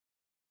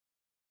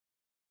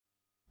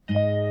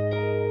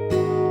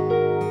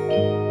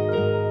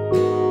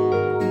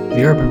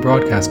The Urban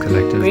Broadcast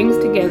Collective brings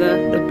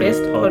together the best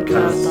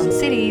podcasts on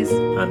cities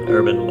and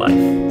urban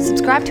life.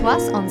 Subscribe to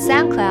us on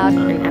SoundCloud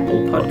and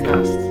Apple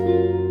Podcasts.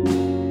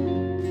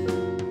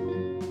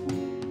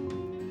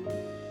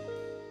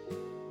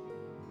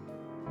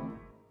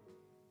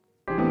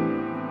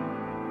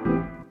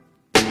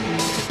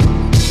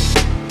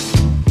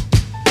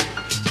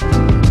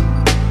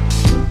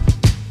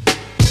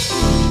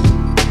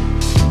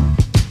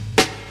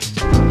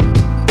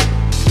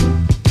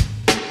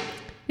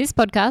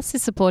 This podcast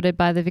is supported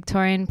by the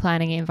Victorian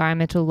Planning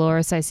Environmental Law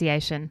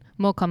Association,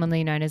 more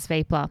commonly known as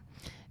VEPLA.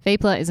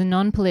 VEPLA is a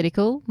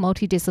non-political,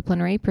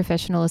 multidisciplinary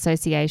professional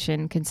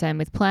association concerned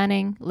with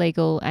planning,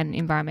 legal and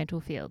environmental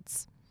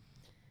fields.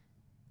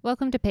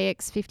 Welcome to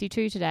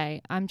PX52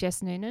 today. I'm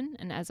Jess Noonan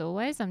and as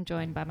always I'm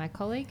joined by my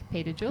colleague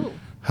Peter Jewell.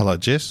 Hello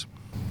Jess.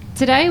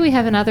 Today we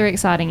have another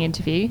exciting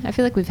interview. I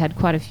feel like we've had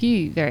quite a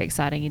few very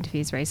exciting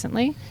interviews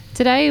recently.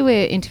 Today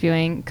we're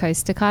interviewing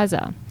Koos de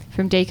Keyser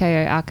from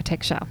DKO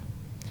Architecture.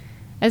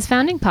 As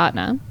founding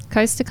partner,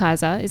 Koos de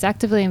Keyser is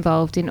actively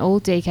involved in all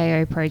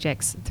DKO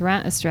projects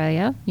throughout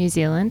Australia, New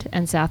Zealand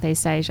and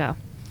Southeast Asia.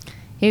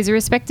 He is a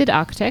respected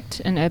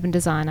architect and urban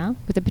designer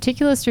with a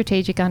particular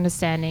strategic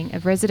understanding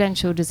of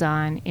residential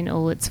design in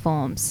all its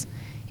forms.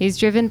 He is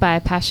driven by a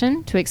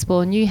passion to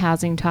explore new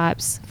housing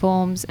types,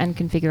 forms and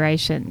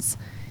configurations.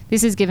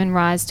 This has given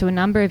rise to a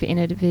number of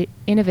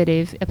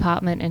innovative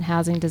apartment and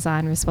housing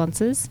design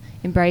responses,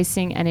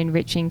 embracing and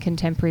enriching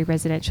contemporary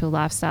residential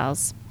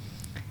lifestyles.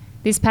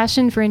 This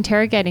passion for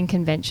interrogating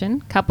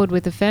convention, coupled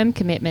with a firm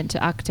commitment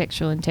to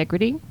architectural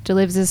integrity,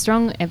 delivers a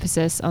strong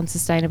emphasis on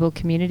sustainable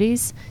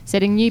communities,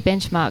 setting new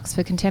benchmarks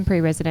for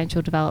contemporary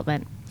residential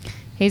development.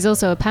 He's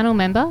also a panel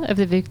member of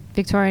the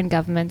Victorian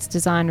Government's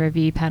Design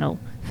Review Panel,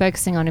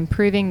 focusing on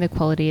improving the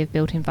quality of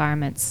built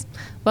environments.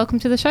 Welcome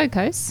to the show,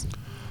 Koos.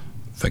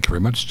 Thank you very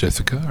much,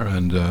 Jessica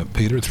and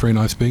Peter. It's very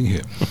nice being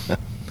here.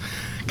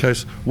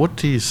 Koos, what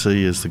do you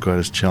see as the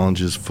greatest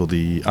challenges for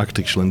the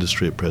architectural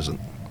industry at present?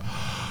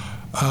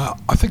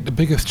 I think the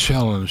biggest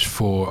challenge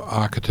for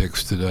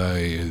architects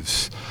today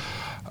is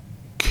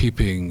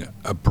keeping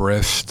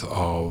abreast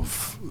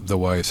of the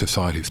way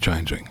society is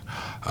changing.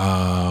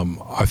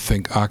 I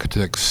think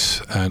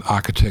architects and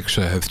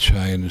architecture have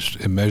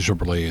changed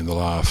immeasurably in the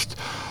last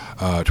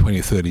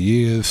 20, 30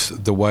 years.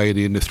 The way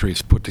the industry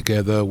is put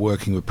together,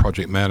 working with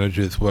project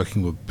managers,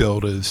 working with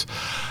builders,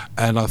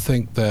 and I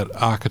think that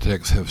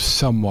architects have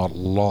somewhat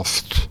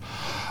lost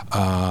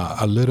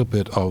a little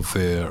bit of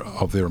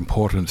their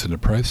importance in the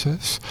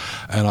process,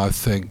 and I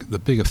think the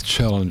biggest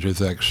challenge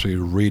is actually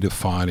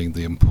redefining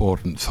the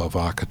importance of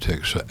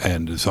architecture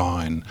and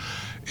design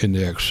in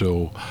the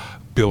actual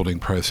building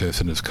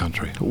process in this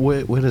country.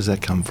 Where does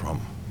that come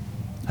from?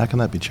 How can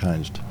that be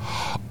changed?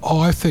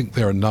 I think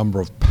there are a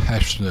number of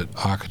passionate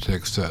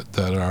architects that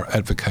are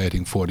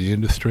advocating for the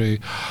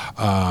industry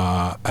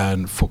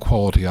and for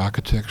quality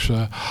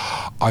architecture.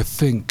 I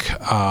think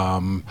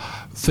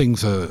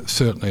things are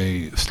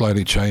certainly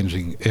slowly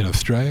changing in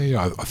Australia.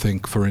 I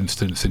think, for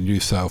instance, in New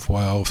South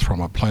Wales,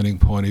 from a planning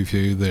point of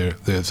view,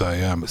 there's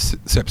a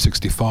SEP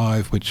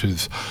 65, which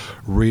is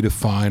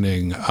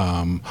redefining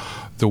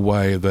the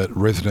way that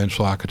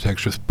residential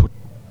architecture is put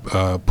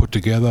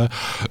together.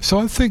 So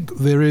I think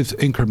there is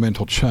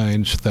incremental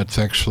change that's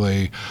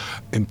actually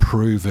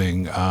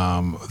improving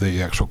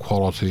the actual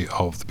quality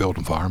of the built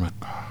environment.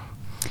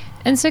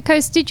 And so,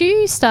 Koos, did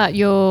you start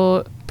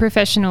your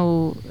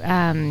professional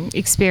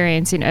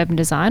experience in urban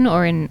design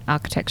or in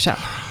architecture?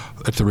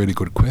 That's a really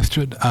good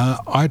question.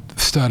 I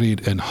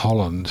studied in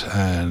Holland,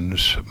 and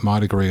my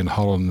degree in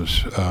Holland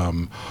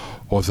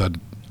was a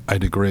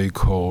degree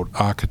called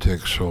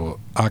architecture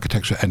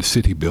and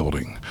city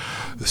building.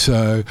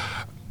 So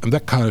and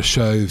that kind of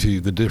shows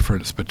you the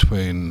difference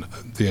between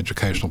the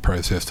educational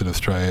process in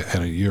Australia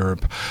and in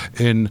Europe.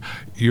 In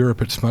Europe,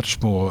 there's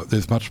much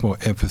more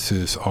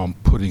emphasis on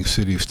putting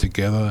cities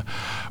together,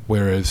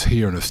 whereas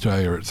here in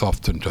Australia, it's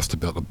often just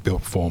about the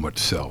built form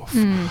itself.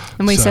 And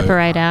we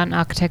separate out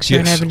architecture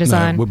and urban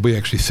design. No, we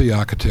actually see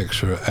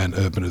architecture and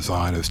urban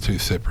design as two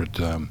separate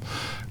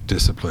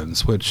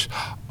disciplines, which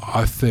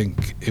I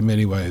think in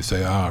many ways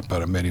they are,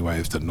 but in many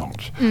ways they're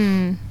not.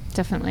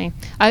 Definitely.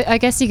 I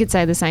guess you could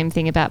say the same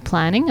thing about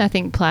planning. I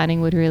think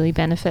planning would really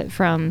benefit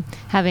from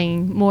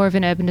having more of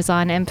an urban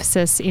design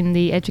emphasis in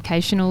the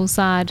educational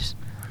side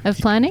of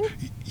planning.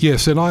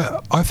 Yes, and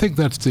I think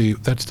that's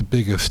the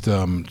biggest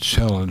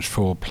challenge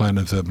for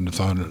planners, urban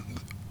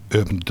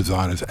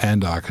designers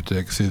and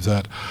architects, is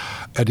that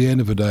at the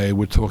end of the day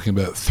we're talking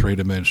about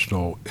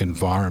three-dimensional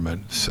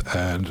environments,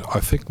 and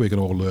I think we can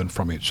all learn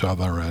from each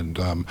other, and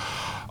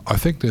I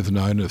think there's an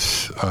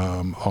onus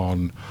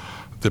on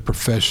the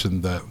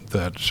profession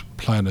that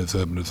planners,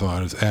 urban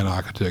designers and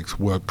architects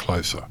work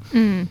closer.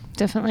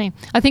 Definitely.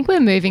 I think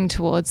we're moving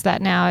towards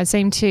that now. I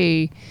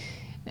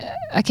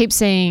keep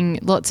seeing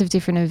lots of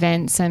different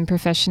events and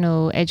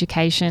professional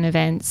education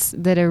events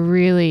that are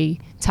really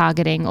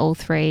targeting all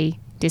three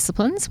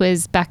disciplines,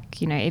 whereas back,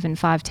 even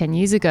 5-10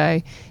 years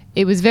ago,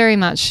 it was very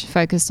much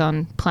focused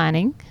on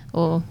planning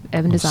or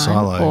urban design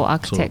silo sort or of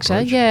architecture.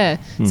 approach. Yeah.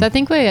 So I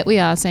think we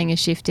are seeing a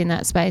shift in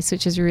that space,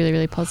 which is really,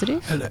 really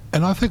positive.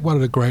 And I think one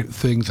of the great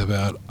things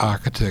about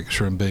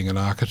architecture and being an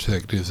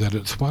architect is that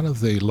it's one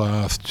of the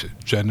last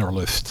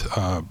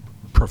generalist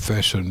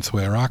professions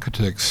where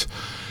architects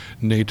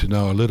need to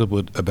know a little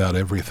bit about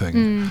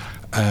everything.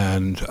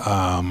 And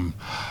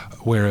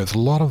whereas a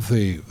lot of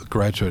the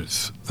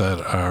graduates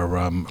that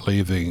are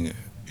leaving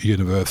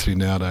university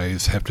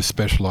nowadays have to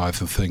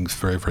specialise in things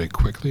very, very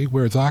quickly,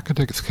 whereas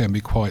architects can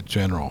be quite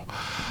general.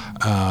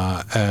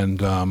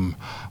 And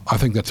I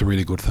think that's a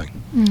really good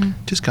thing.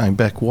 Just going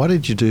back, why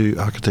did you do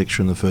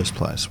architecture in the first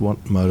place?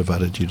 What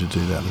motivated you to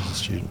do that as a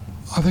student?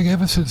 I think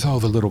ever since I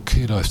was a little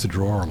kid, I used to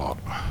draw a lot.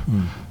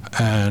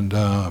 And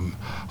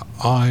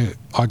I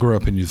grew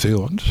up in New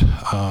Zealand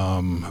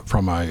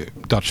from a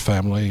Dutch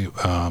family.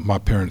 My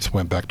parents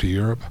went back to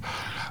Europe.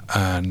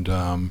 And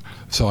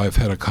so I've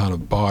had a kind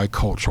of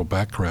bicultural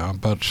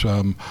background, but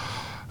and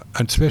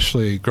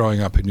especially growing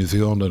up in New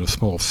Zealand in a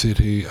small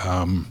city,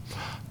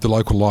 the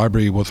local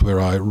library was where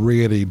I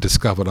really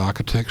discovered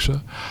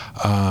architecture,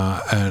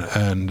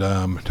 and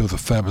there was a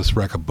fabulous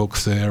rack of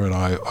books there, and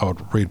I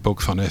would read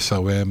books on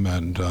SOM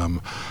and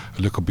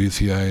Le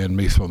Corbusier and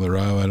Mies van der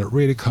Rohe, and it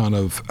really kind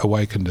of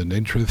awakened an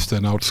interest,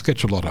 and I would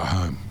sketch a lot at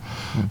home.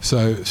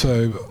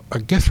 So I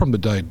guess from the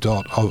day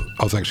dot,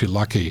 I was actually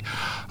lucky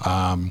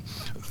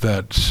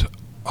that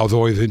I was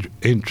always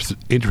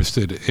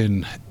interested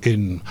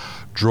in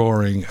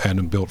drawing and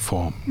in built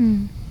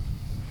form.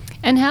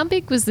 And how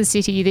big was the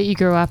city that you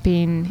grew up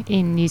in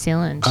New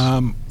Zealand?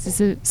 Is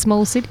this a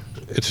small city?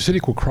 It's a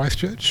city called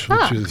Christchurch,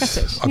 which is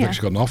Christchurch, I've yeah.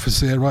 actually got an office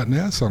there right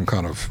now, so I'm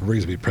kind of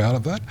reasonably proud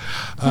of that.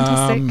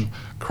 Fantastic.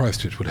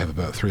 Christchurch would have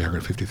about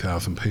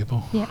 350,000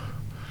 people. Yeah,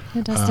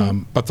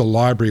 fantastic. But the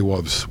library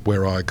was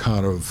where I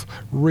kind of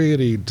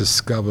really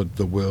discovered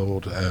the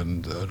world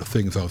and the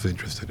things I was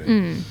interested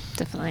in.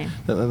 Definitely.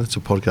 That's a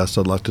podcast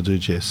I'd like to do,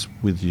 Jess,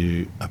 with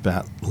you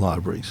about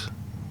libraries,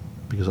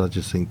 because I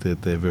just think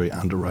that they're a very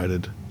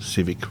underrated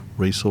civic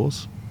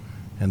resource,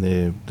 and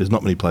there's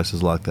not many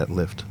places like that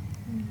left.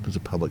 There's a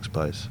public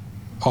space.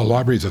 Oh,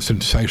 libraries are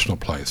sensational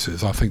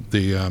places. I think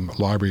the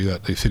library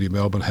that the City of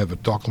Melbourne have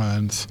at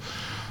Docklands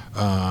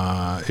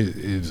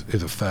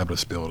is a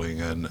fabulous building,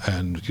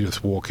 and you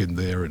just walk in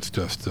there, it's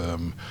just,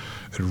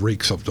 it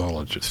reeks of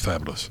knowledge. It's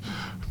fabulous.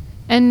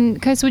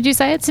 And Koos, would you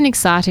say it's an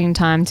exciting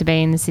time to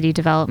be in the city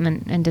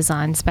development and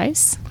design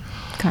space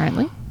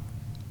currently?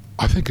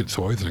 I think it's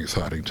always an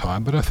exciting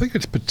time, but I think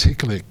it's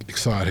particularly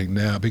exciting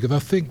now because I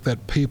think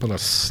that people are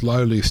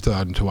slowly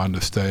starting to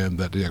understand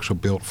that the actual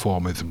built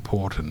form is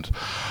important.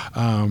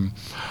 I'm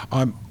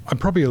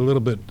probably a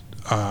little bit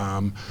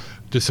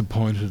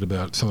disappointed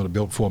about some of the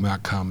built form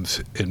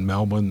outcomes in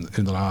Melbourne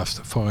in the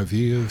last 5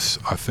 years.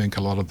 I think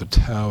a lot of the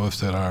towers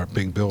that are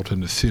being built in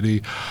the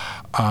city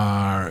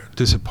are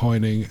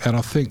disappointing, and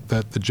I think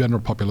that the general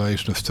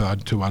population has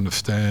started to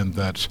understand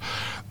that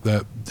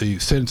the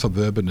sense of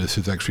urbanness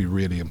is actually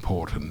really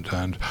important,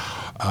 and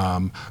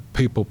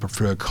people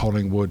prefer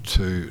Collingwood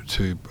to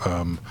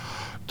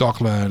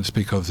Docklands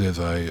because there's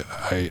a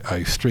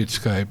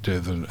streetscape,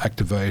 there's an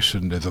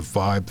activation, there's a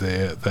vibe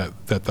there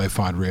that they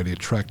find really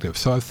attractive.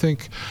 So I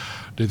think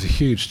there's a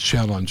huge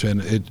challenge, and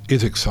it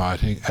is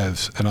exciting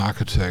as an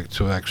architect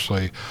to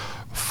actually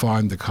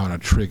find the kind of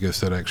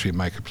triggers that actually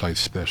make a place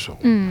special.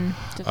 And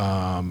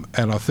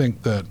I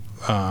think that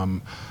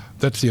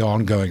that's the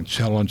ongoing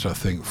challenge, I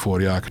think, for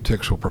the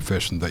architectural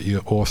profession that you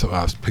also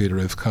asked, Peter,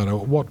 is kind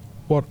of what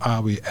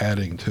are we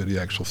adding to the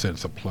actual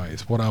sense of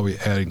place? What are we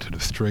adding to the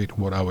street?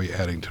 What are we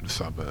adding to the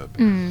suburb?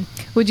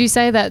 Would you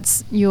say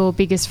that's your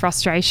biggest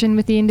frustration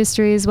with the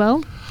industry as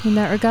well in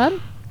that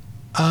regard?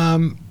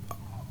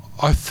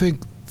 I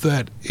think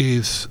that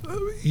is,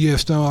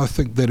 I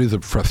think that is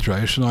a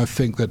frustration. I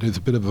think that there's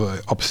a bit of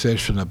an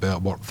obsession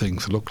about what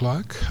things look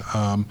like.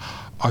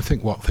 I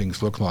think what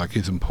things look like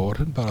is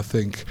important, but I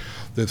think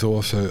there's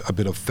also a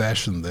bit of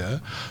fashion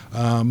there.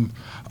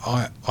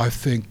 I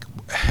think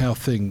how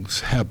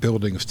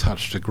buildings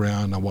touch the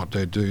ground and what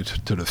they do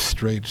to the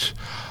streets,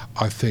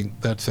 I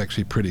think that's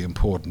actually pretty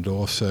important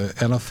also.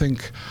 And I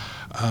think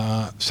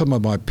some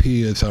of my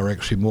peers are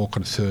actually more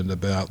concerned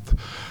about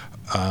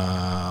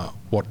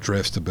what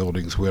dress the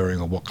building's wearing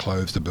or what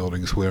clothes the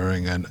building's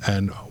wearing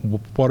and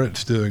what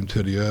it's doing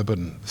to the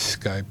urban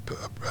scape.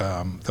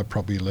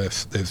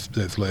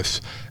 There's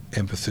less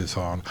emphasis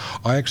on.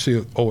 I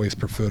actually always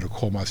prefer to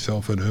call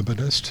myself an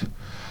urbanist,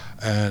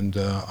 and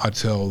I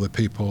tell the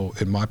people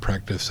in my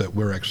practice that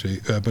we're actually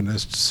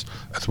urbanists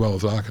as well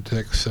as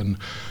architects, and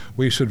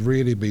we should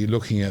really be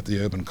looking at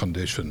the urban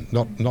condition,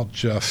 not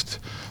just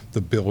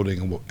the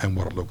building and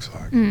what it looks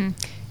like.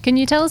 Can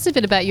you tell us a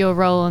bit about your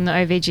role on the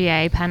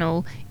OVGA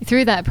panel?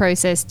 Through that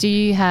process, do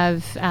you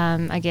have,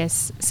 I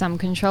guess, some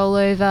control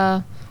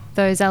over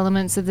those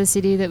elements of the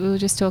city that we were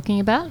just talking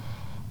about?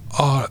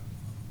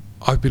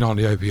 I've been on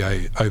the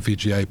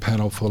OVGA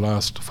panel for the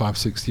last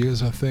 5-6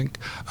 years, I think.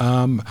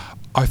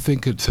 I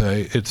think it's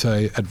a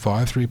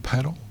advisory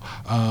panel.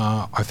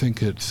 I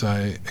think it's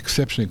a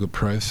exceptionally good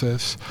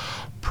process,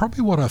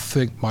 probably what I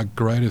think my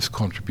greatest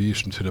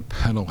contribution to the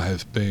panel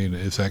has been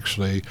is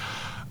actually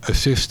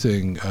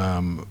assisting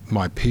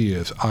my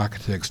peers,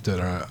 architects that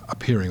are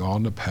appearing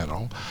on the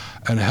panel,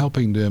 and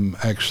helping them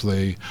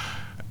actually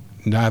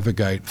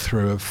navigate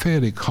through a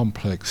fairly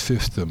complex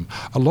system.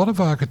 A lot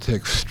of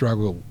architects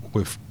struggle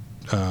with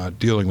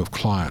dealing with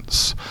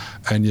clients,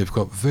 and you've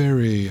got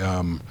very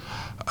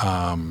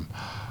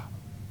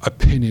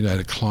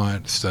opinionated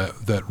clients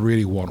that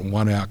really want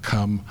one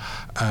outcome,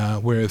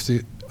 whereas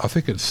I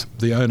think it's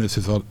the onus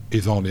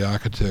is on the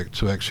architect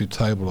to actually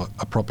table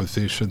a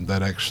proposition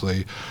that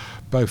actually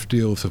both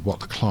deals with what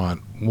the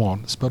client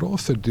wants, but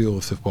also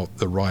deals with what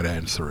the right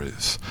answer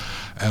is.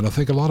 And I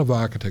think a lot of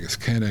architects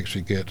can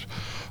actually get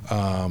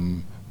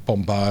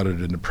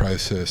bombarded in the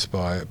process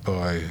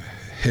by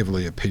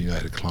heavily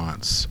opinionated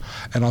clients.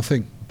 And I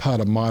think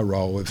part of my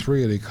role is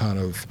really kind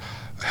of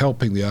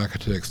helping the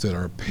architects that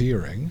are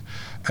appearing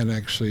and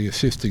actually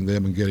assisting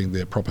them in getting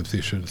their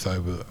propositions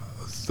over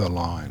the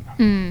line.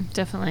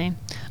 Definitely.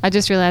 I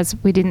just realised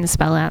we didn't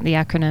spell out the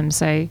acronym,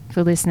 so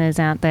for listeners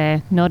out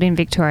there not in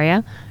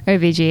Victoria,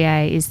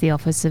 OVGA is the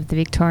Office of the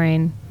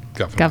Victorian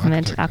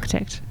Government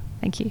Architect.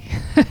 Thank you.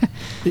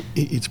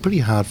 It's pretty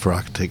hard for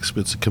architects,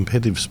 but it's a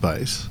competitive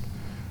space.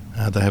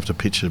 They have to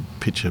pitch a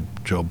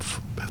job,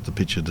 have to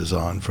pitch a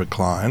design for a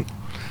client,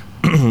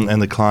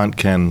 and the client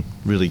can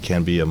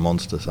be a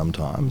monster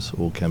sometimes,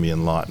 or can be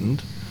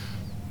enlightened,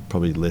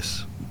 probably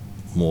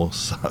more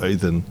so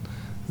than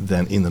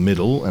in the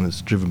middle, and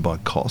it's driven by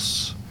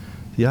costs.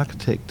 The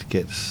architect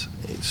gets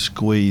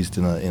squeezed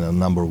in a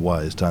number of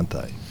ways, don't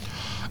they?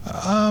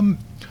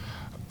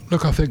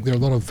 Look, I think there are a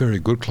lot of very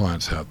good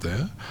clients out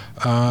there,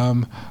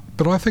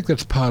 but I think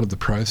that's part of the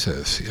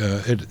process.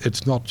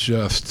 It's not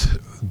just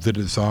the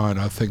design.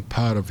 I think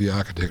part of the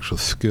architectural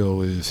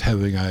skill is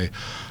having a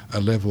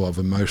level of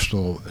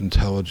emotional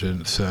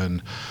intelligence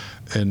and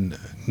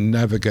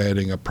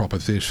navigating a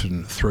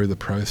proposition through the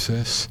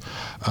process.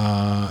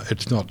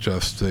 It's not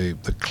just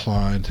the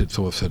client, it's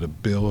also the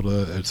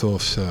builder, it's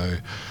also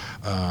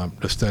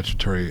the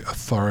statutory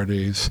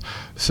authorities.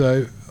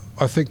 So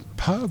I think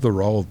part of the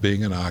role of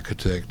being an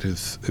architect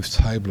is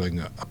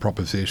tabling a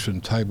proposition,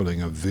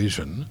 tabling a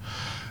vision,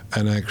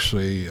 and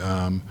actually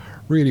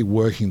really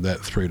working that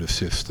through the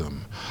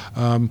system.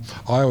 I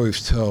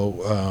always tell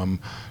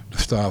the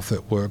staff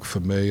that work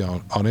for me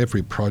on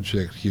every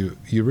project, you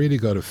really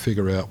got to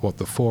figure out what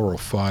the 4 or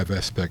 5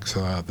 aspects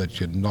are that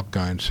you're not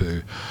going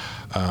to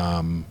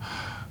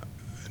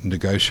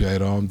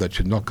negotiate on, that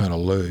you're not going to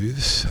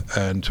lose,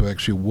 and to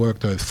actually work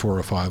those 4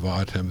 or 5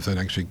 items and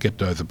actually get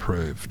those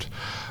approved.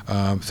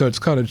 So it's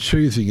kind of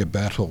choosing a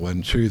battle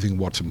and choosing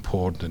what's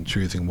important and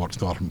choosing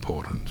what's not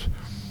important.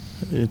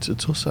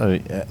 It's also,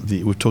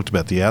 we've talked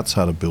about the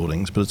outside of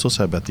buildings, but it's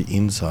also about the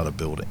inside of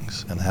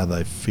buildings and how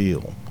they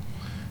feel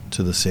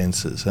to the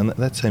senses, and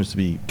that seems to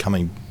be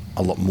coming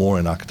a lot more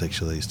in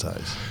architecture these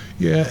days.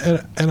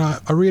 Yeah, and I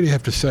really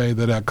have to say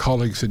that our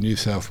colleagues in New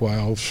South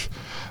Wales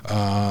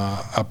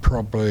are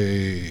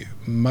probably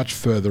much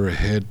further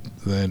ahead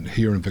than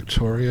here in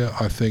Victoria.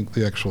 I think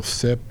the actual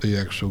CEP, the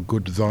actual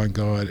Good Design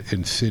Guide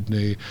in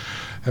Sydney,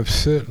 have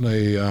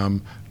certainly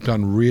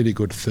done really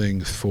good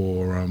things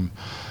for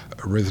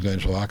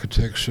residential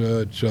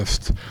architecture,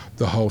 just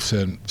the whole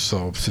sense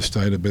of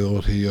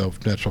sustainability,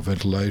 of natural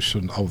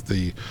ventilation, of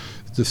the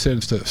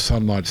sense that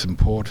sunlight's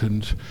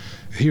important.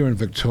 Here in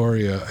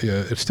Victoria,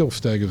 it still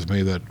staggers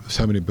me that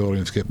so many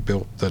buildings get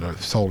built that are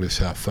solely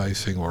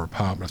south-facing, or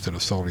apartments that are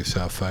solely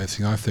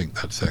south-facing. I think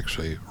that's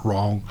actually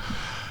wrong.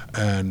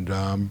 And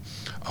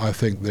I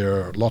think there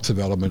are lots of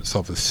elements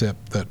of the CEP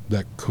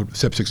that could,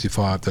 CEP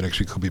 65, that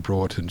actually could be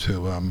brought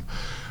into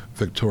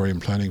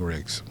Victorian planning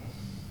regs.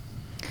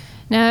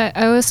 Now,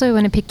 I also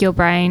want to pick your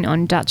brain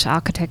on Dutch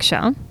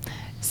architecture.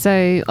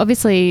 So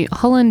obviously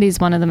Holland is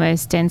one of the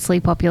most densely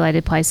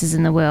populated places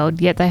in the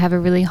world, yet they have a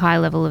really high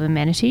level of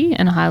amenity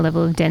and a high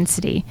level of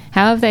density.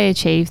 How have they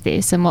achieved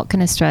this, and what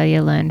can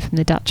Australia learn from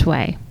the Dutch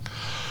way?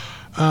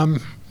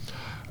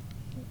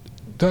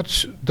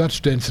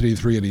 Dutch density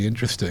is really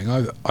interesting.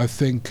 I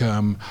think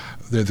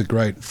there's a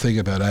great thing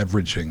about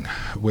averaging,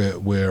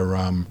 where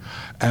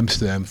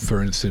Amsterdam,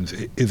 for instance,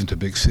 isn't a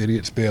big city.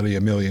 It's barely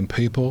 1 million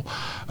people.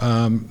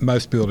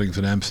 Most buildings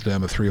in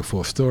Amsterdam are 3 or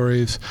 4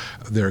 stories.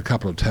 There are a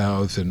couple of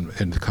towers in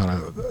kind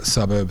of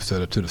suburbs that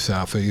are to the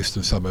southeast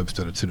and suburbs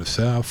that are to the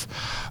south.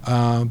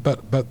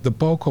 But the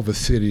bulk of the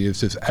city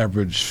is this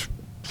average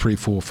 3,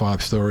 4,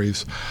 5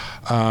 stories.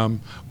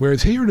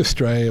 Whereas here in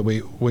Australia,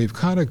 we've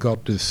kind of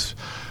got this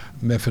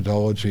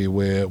methodology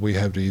where we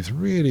have these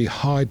really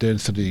high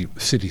density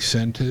city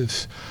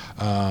centres,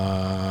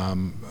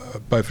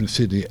 both in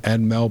Sydney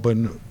and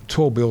Melbourne,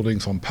 tall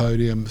buildings on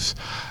podiums,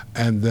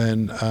 and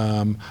then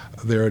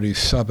there are these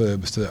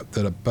suburbs that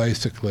are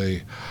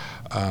basically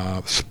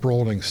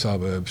sprawling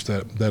suburbs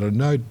that are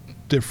no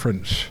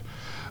different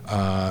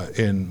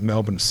in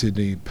Melbourne,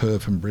 Sydney,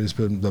 Perth and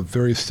Brisbane. They're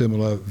very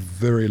similar,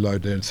 very low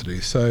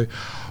density. So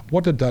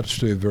what the Dutch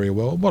do very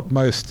well, what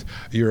most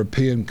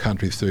European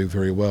countries do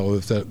very well,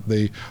 is that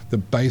the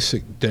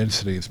basic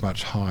density is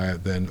much higher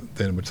than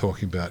we're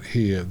talking about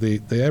here.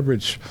 The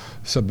average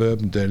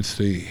suburban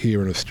density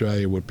here in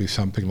Australia would be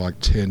something like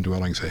 10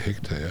 dwellings a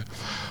hectare,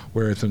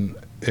 whereas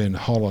in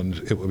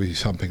Holland it would be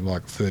something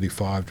like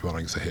 35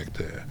 dwellings a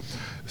hectare.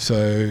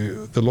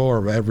 So the law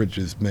of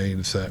averages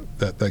means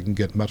that they can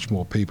get much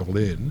more people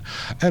in,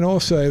 and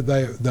also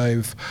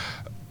they've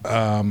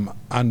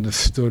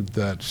understood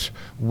that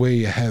where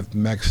you have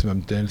maximum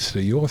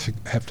density, you also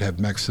have to have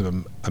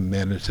maximum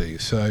amenity.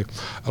 So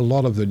a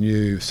lot of the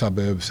new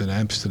suburbs in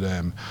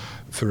Amsterdam,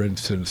 for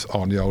instance,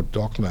 on the old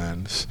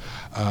Docklands,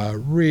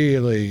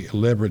 really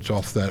leverage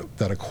off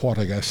that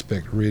aquatic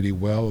aspect really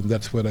well, and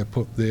that's where they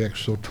put the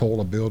actual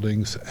taller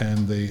buildings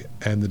and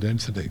the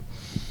density.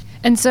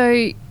 And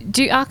so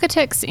do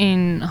architects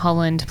in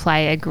Holland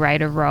play a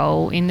greater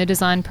role in the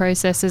design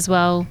process as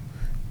well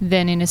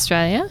than in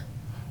Australia?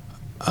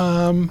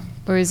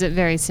 Or is it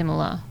very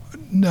similar?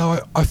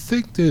 No, I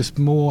think there's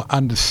more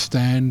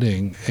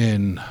understanding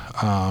in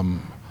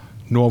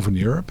Northern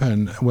Europe,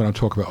 and when I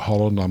talk about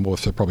Holland, I'm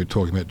also probably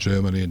talking about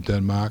Germany and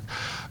Denmark,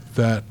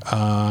 that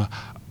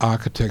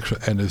architecture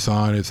and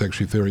design is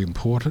actually very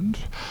important.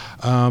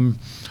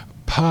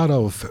 Part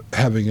of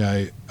having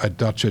a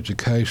Dutch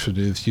education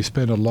is you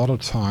spend a lot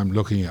of time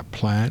looking at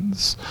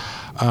plans.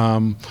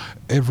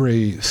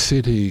 Every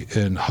city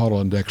in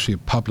Holland actually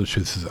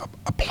publishes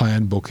a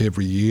plan book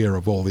every year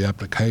of all the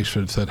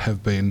applications that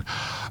have been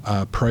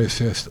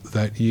processed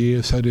that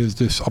year. So there's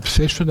this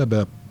obsession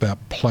about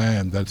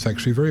plan that's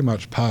actually very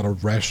much part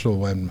of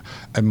rational and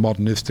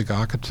modernistic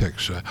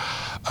architecture.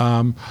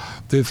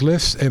 There's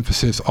less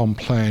emphasis on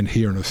plan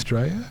here in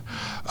Australia,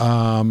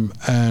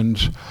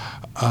 and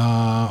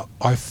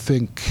I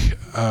think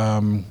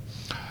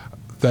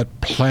that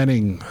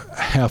planning,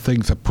 how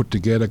things are put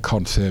together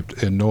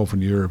concept in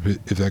Northern Europe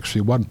is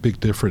actually one big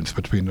difference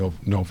between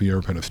Northern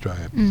Europe and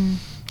Australia.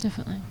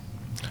 Definitely.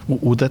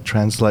 Would that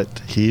translate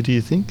here, do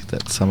you think,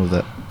 that some of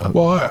that...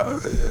 Well,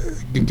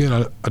 again,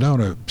 I don't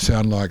want to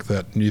sound like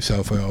that New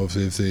South Wales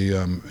is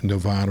the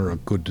nirvana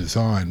of good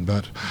design,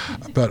 but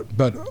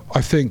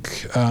I think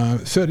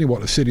certainly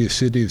what the City of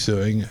Sydney is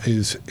doing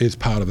is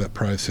part of that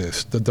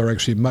process. That they're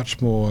actually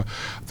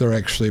they're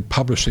actually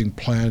publishing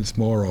plans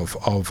more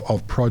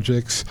of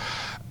projects,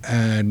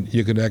 and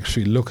you can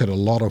actually look at a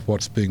lot of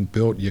what's being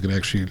built. You can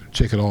actually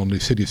check it on the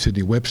City of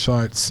Sydney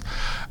websites,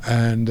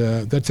 and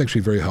that's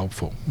actually very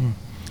helpful.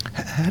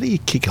 How do you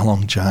kick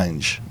along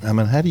change? I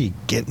mean, how do you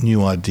get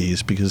new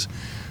ideas? Because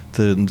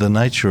the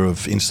nature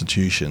of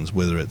institutions,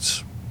 whether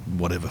it's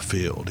whatever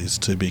field, is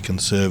to be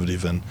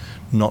conservative and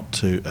not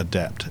to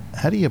adapt.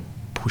 How do you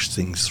push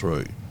things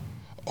through?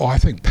 Oh, I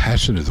think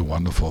passion is a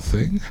wonderful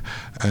thing,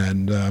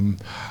 and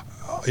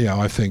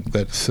I think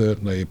that's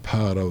certainly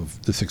part of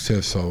the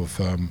success of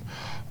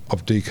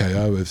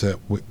DKO, is that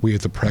we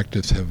as a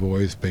practice have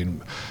always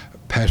been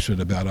passionate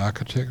about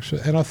architecture.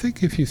 And I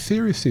think if you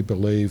seriously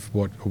believe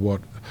what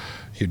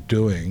you're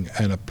doing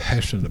and are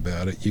passionate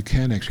about it, you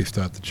can actually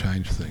start to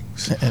change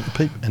things.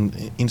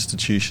 And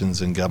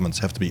institutions and governments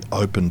have to be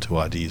open to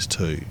ideas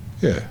too.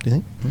 Yeah. Do you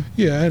think?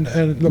 Yeah,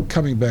 and look,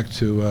 coming back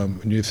to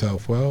New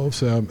South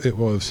Wales, it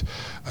was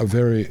a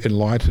very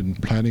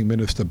enlightened planning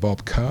minister,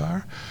 Bob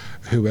Carr,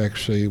 who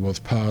actually was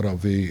part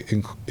of the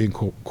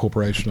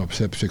incorporation of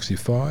SEP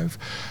 65,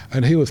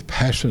 and he was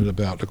passionate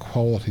about the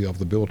quality of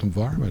the built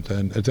environment,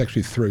 and it's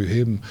actually through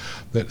him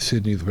that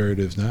Sydney is where it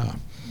is now.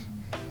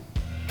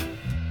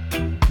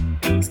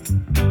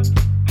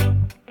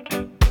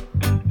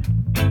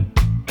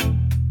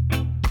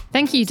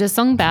 Thank you to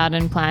Song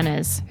Bowden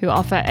Planners, who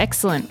offer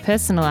excellent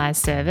personalised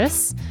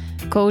service.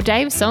 Call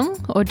Dave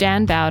Song or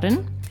Dan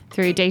Bowden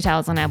through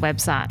details on our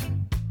website.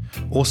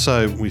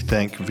 Also, we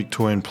thank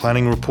Victorian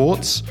Planning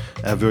Reports,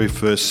 our very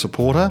first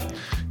supporter.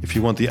 If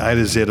you want the A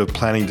to Z of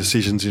planning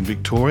decisions in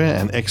Victoria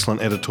and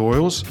excellent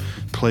editorials,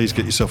 please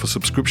get yourself a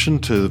subscription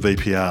to the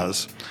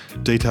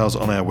VPRs. Details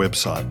on our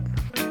website.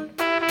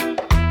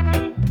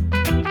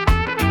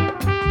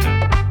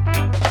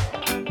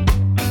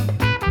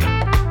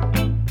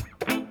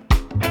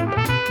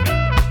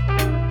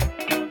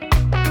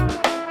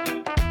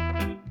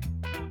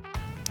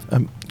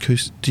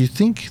 Koos, do you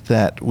think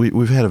that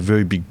we've had a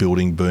very big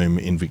building boom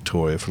in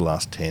Victoria for the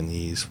last 10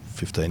 years,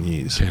 15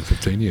 years? 10,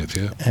 15 years,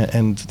 yeah.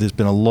 And there's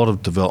been a lot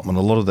of development.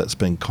 A lot of that's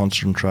been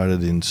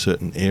concentrated in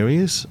certain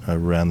areas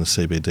around the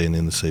CBD and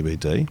in the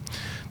CBD.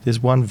 There's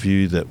one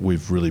view that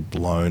we've really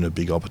blown a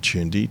big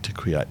opportunity to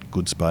create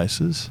good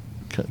spaces.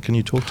 Can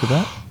you talk to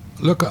that?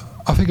 Look,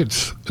 I think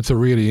it's a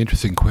really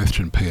interesting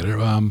question, Peter.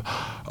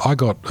 I've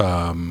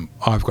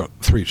got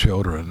 3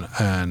 children,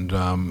 and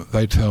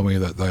they tell me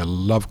that they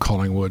love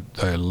Collingwood,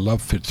 they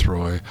love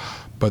Fitzroy,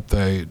 but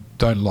they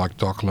don't like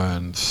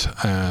Docklands.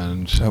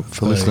 And so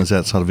for listeners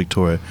outside of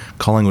Victoria,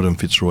 Collingwood and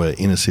Fitzroy are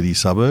inner city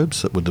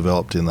suburbs that were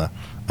developed in the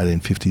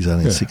 1850s,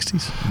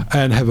 1860s.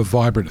 And have a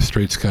vibrant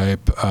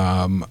streetscape,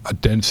 a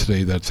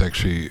density that's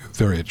actually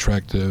very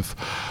attractive,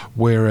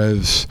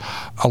 whereas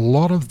a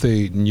lot of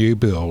the new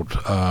build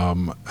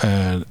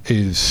and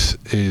is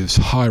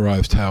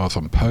high-rise towers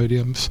on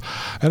podiums.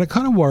 And it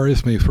kind of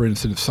worries me, for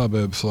instance,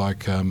 suburbs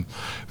like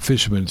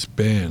Fisherman's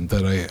Bend,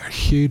 that are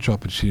huge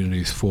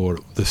opportunities for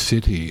the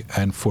city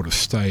and for the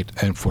state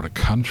and for the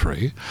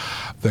country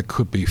that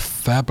could be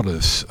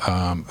fabulous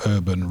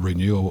urban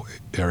renewal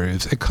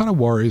areas. It kind of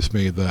worries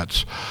me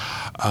that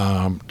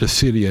the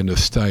city and the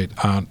state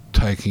aren't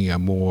taking a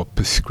more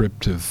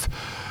prescriptive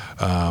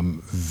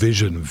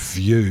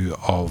view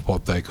of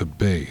what they could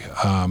be.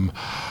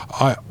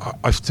 I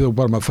still,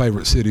 one of my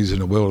favourite cities in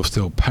the world is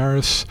still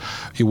Paris.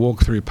 You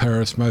walk through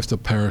Paris, most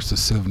of Paris is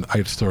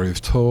 7-8 stories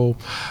tall,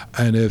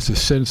 and there's a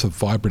sense of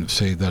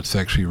vibrancy that's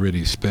actually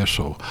really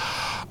special.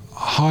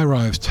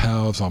 High-rise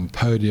towers on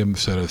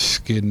podiums that are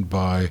skinned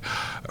by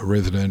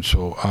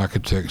residential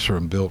architecture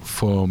and built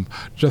form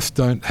just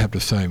don't have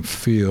the same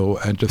feel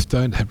and just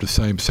don't have the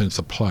same sense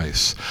of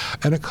place.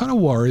 And it kind of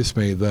worries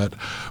me that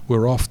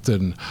we're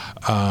often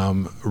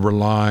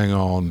relying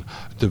on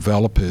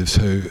developers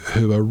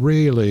who are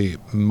really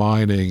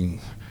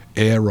mining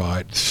air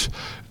rights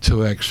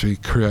to actually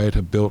create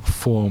a built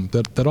form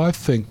that I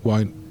think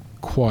won't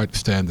quite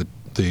stand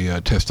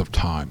the test of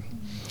time.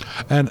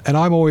 And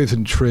I'm always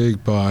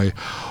intrigued by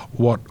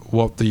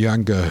what the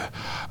younger,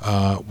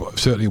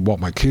 certainly what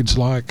my kids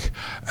like,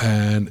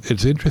 and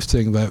it's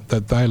interesting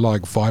that they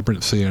like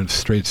vibrancy and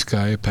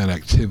streetscape and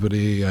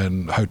activity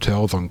and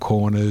hotels on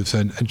corners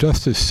and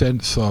just a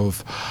sense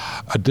of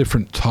a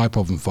different type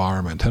of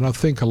environment. And I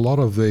think a lot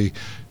of the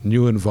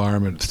new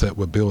environments that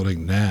we're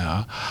building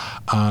now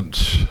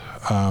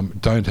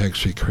don't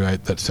actually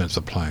create that sense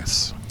of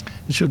place.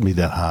 It shouldn't be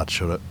that hard,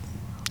 should it?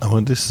 I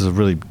mean, this is a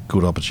really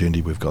good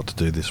opportunity we've got to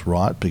do this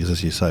right, because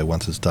as you say,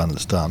 once it's done,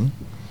 it's done.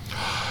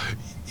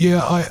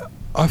 Yeah,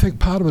 I think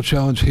part of the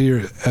challenge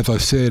here, as I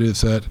said,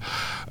 is that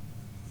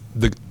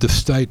the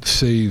state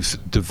sees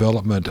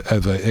development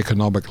as an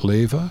economic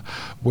lever,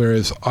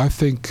 whereas I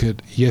think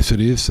yes, it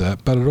is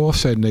that, but it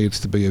also needs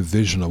to be a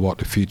vision of what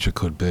the future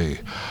could be.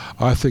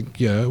 I think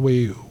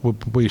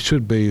we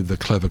should be the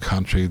clever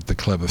country, the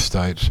clever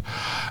state,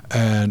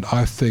 and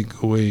I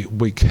think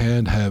we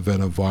can have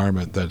an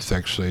environment that's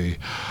actually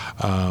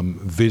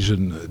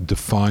vision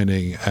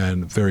defining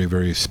and very,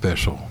 very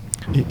special.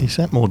 Is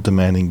that more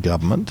demanding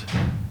government?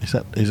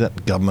 Is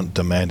that government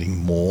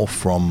demanding more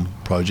from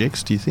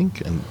projects, do you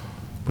think? And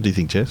what do you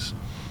think, Jess?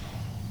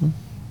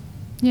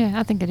 Yeah,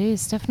 I think it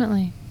is,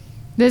 definitely.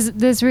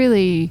 There's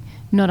really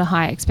not a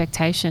high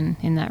expectation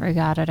in that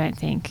regard, I don't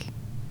think.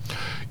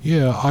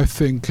 Yeah, I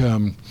think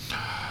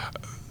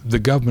the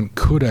government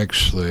could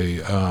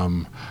actually,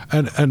 and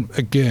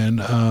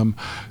again,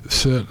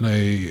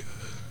 certainly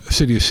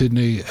City of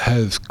Sydney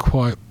has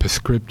quite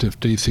prescriptive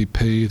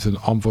DCPs and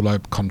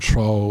envelope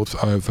controls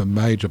over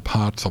major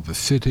parts of the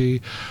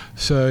city.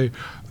 So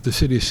the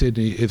City of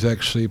Sydney is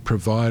actually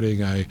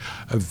providing a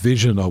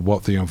vision of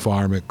what the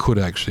environment could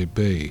actually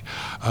be.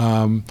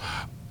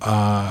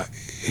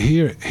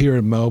 Here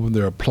in Melbourne,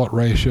 there are plot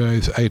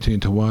ratios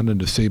 18:1 in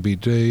the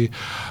CBD.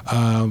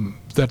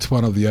 That's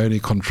one of the only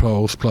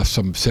controls, plus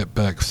some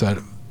setbacks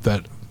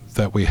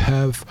that we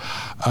have.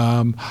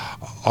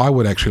 I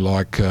would actually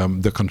like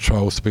the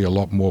controls to be a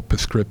lot more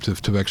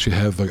prescriptive, to actually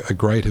have a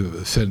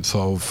greater sense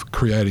of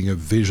creating a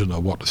vision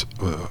of what this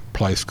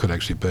place could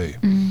actually be.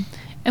 Mm.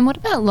 And what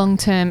about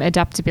long-term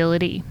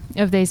adaptability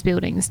of these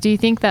buildings? Do you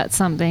think that's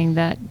something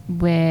that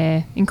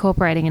we're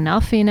incorporating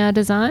enough in our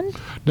design?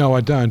 No,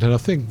 I don't. And I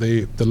think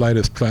the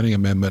latest planning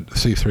amendment,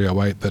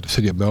 C308, that the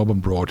City of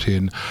Melbourne brought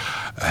in,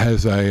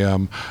 has a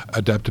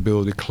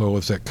adaptability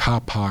clause that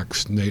car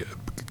parks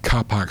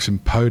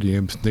and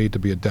podiums need to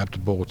be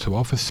adaptable to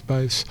office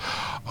space.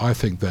 I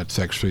think that's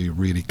actually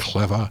really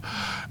clever,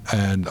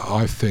 and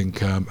I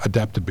think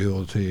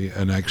adaptability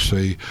and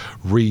actually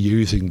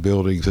reusing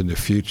buildings in the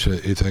future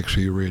is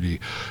actually really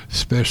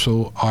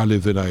special. I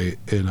live in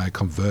a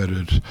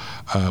converted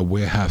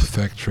warehouse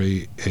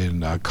factory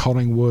in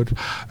Collingwood,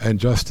 and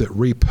just that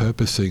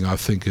repurposing, I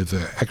think, is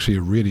actually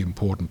a really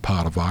important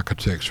part of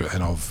architecture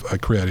and of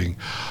creating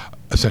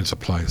a sense of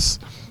place.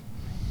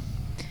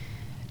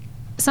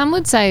 Some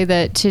would say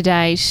that to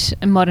date,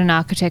 modern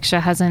architecture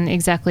hasn't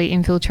exactly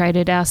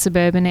infiltrated our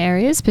suburban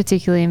areas,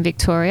 particularly in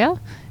Victoria.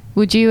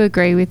 Would you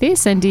agree with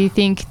this? And do you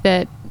think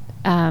that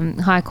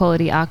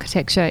high-quality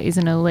architecture is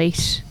an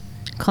elite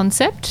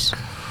concept?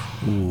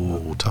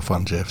 Ooh, tough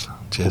one, Jess.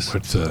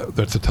 That's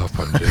a tough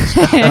one, Jess.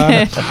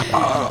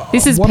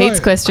 This is Pete's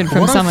question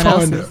from someone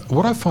else.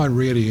 What I find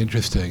really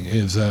interesting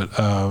is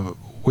that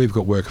we've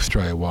got work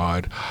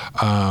Australia-wide.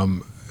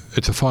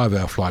 it's a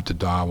 5-hour flight to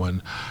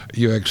Darwin.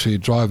 You actually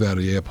drive out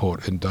of the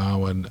airport in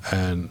Darwin,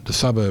 and the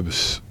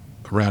suburbs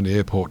around the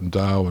airport in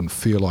Darwin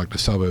feel like the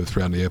suburbs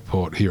around the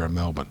airport here in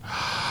Melbourne,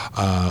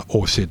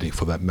 or Sydney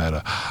for that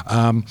matter.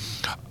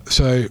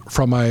 So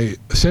from a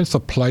sense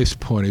of place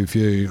point of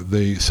view,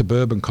 the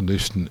suburban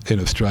condition in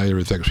Australia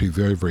is actually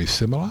very, very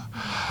similar.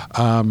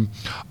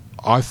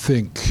 I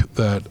think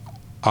that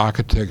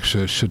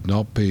architecture should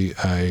not be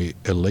a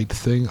elite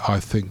thing. I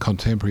think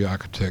contemporary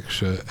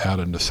architecture out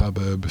in the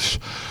suburbs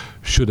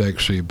should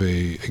actually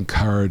be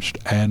encouraged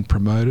and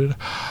promoted.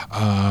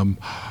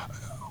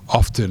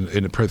 Often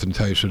in the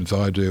presentations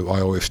I do, I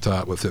always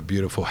start with that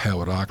beautiful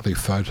Howard Arkley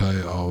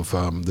photo of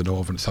the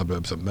northern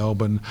suburbs of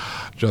Melbourne,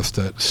 just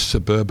that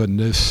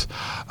suburbanness.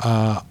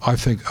 I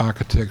think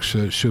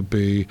architecture should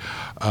be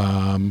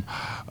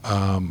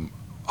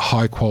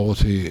high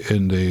quality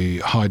in the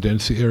high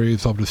density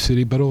areas of the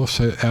city, but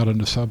also out in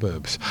the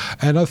suburbs.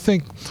 And I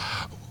think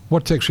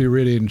what's actually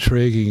really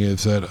intriguing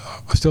is that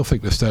I still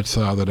think the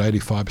stats are that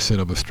 85%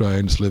 of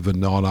Australians live in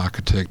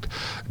non-architect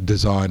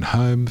design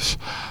homes.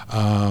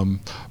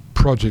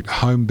 Project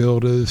home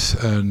builders,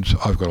 and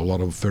I've got a lot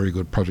of very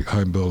good project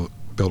home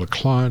builder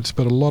clients,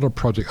 but a lot of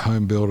project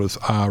home builders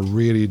are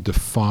really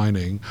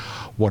defining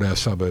what our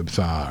suburbs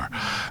are.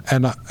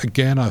 And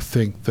again, I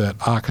think that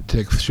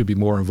architects should be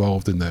more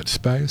involved in that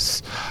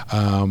space.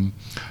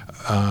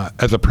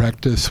 As a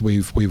practice,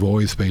 we've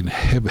always been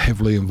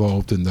heavily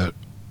involved in that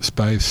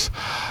space.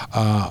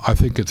 I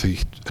think it's a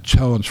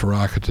challenge for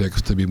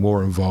architects to be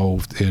more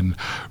involved in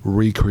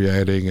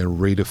recreating and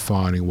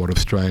redefining what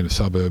Australian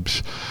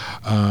suburbs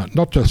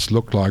not just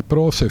look like, but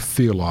also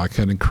feel like,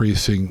 and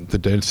increasing the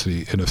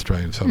density in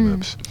Australian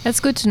suburbs.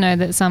 It's good to know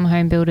that some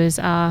home builders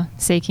are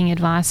seeking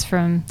advice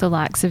from the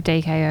likes of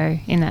DKO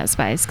in that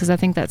space, because I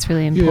think that's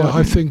really important. Yeah,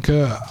 I think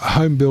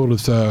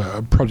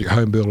project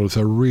home builders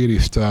are really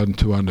starting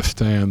to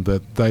understand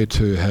that they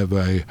too have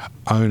a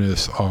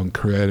onus on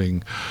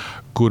creating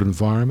good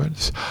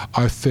environments.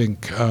 I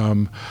think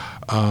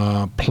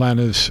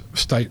planners,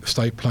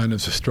 state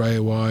planners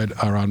Australia-wide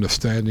are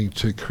understanding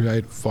to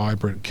create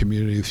vibrant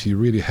communities. You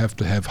really have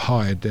to have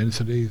higher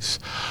densities.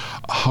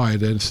 Higher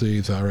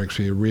densities are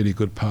actually a really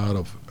good part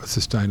of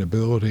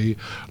sustainability,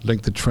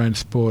 linked to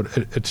transport.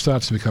 It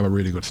starts to become a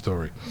really good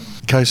story.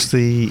 Case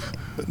the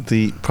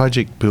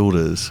project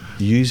builders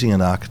using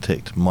an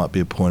architect might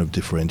be a point of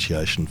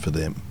differentiation for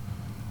them.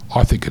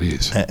 I think it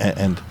is.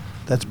 And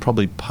that's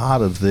probably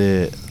part of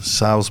their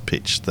sales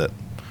pitch that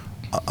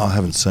I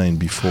haven't seen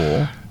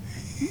before.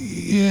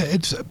 Yeah,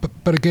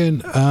 but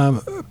again,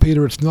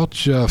 Peter, it's not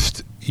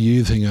just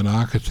using an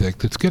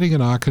architect. It's getting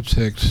an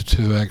architect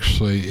to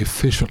actually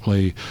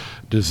efficiently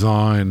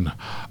design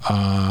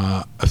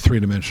a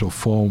three-dimensional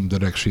form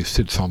that actually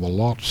sits on the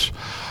lots,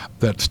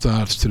 that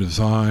starts to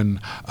design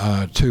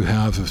two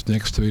houses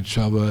next to each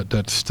other,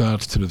 that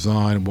starts to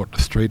design what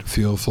the street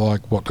feels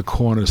like, what the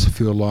corners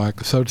feel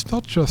like. So it's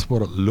not just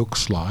what it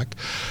looks like,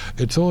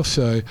 it's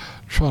also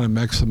trying to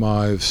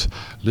maximise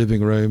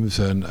living rooms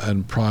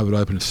and private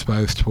open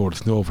space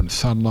towards northern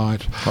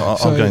sunlight.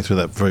 I'm going through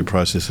that very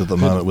process at the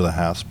moment with a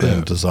house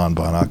being designed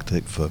by an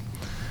architect for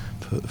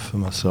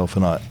myself,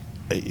 and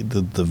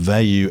the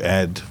value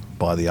add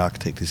by the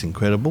architect is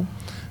incredible.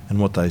 And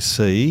what they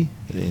see,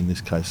 in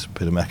this case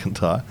Peter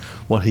McIntyre,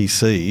 what he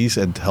sees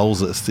and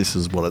tells us this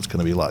is what it's going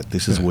to be like.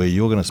 This is where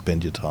you're going to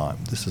spend your time.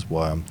 This is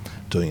why I'm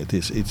doing it.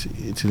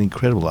 It's an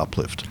incredible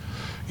uplift.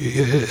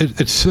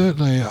 It's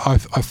certainly, I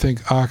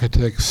think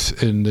architects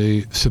in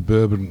the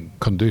suburban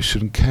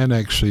condition can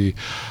actually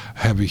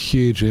have a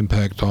huge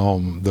impact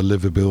on the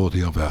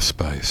livability of our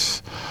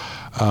space.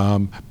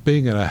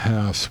 Being in a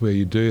house where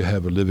you do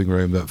have a living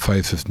room that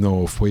faces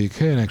north, where you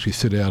can actually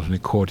sit out in a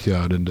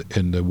courtyard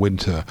in the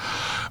winter,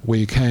 where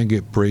you can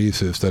get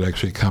breezes that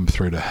actually come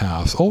through the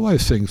house, all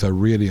those things are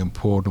really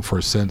important for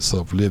a sense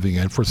of living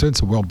and for a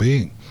sense of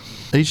well-being.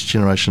 Each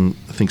generation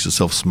thinks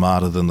itself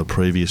smarter than the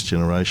previous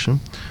generation.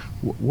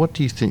 What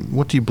do you think?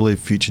 What do you believe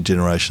future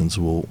generations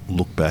will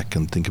look back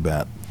and think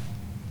about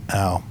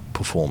our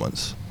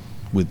performance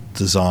with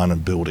design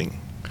and building?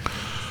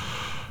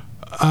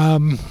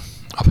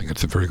 I think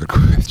it's a very good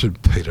question,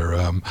 Peter.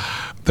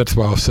 That's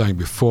why I was saying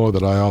before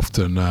that I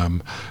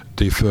often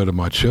defer to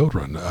my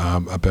children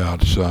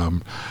about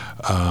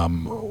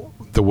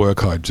the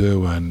work I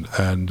do, and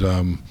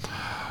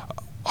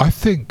I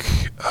think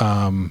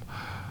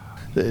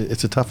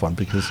it's a tough one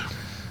because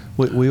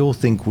we all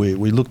think we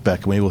look back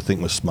and we all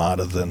think we're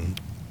smarter than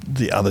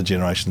the other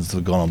generations that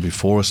have gone on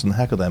before us, and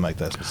how could they make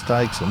those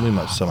mistakes? And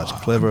we're so much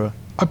cleverer.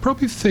 I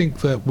probably think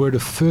that we're the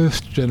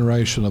first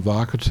generation of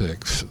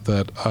architects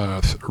that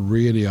are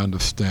really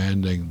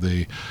understanding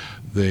the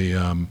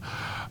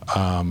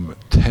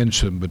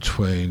tension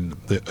between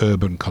the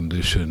urban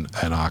condition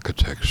and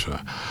architecture.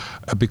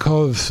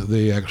 Because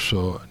the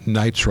actual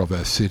nature of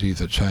our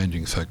cities are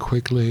changing so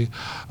quickly,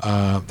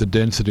 the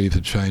densities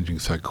are changing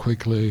so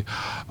quickly,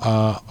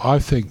 I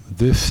think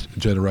this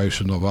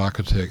generation of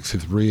architects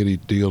is really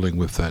dealing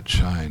with that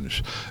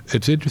change.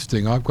 It's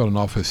interesting, I've got an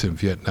office in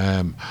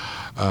Vietnam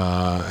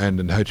and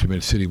in Ho Chi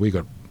Minh City we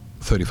got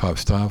 35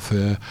 staff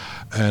there,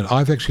 and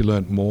I've actually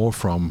learnt more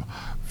from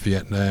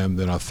Vietnam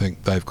than I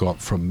think they've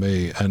got from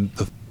me. And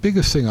the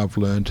biggest thing I've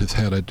learned is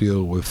how to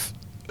deal with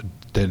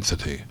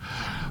density.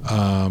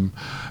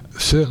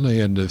 Certainly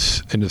in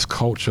this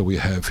culture we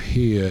have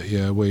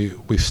here,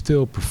 we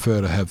still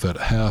prefer to have that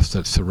house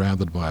that's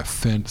surrounded by a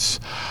fence,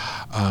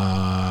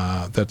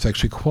 that's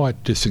actually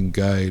quite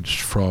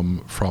disengaged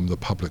from the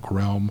public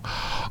realm.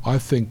 I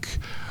think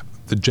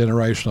the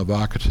generation of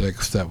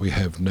architects that we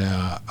have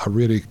now are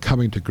really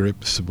coming to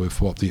grips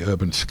with what the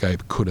urban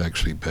scape could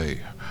actually be.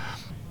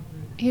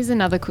 Here's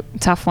another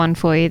tough one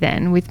for you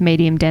then, with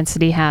medium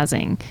density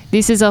housing.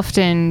 This is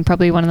often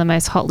probably one of the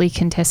most hotly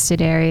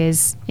contested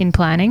areas in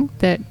planning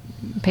that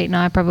Pete and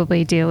I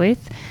probably deal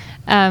with.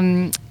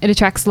 It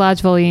attracts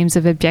large volumes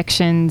of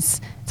objections.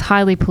 It's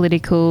highly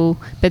political,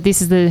 but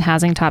this is the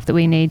housing type that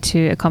we need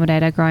to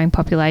accommodate our growing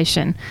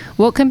population.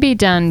 What can be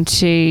done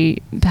to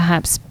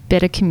perhaps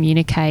better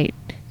communicate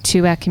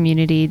to our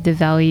community the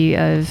value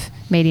of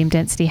medium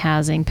density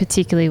housing,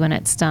 particularly when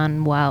it's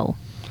done well?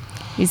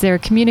 Is there a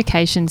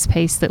communications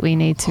piece that we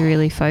need to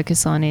really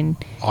focus on in?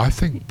 I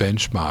think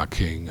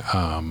benchmarking,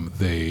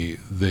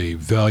 the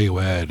value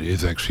add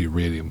is actually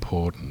really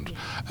important.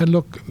 And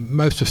look,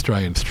 most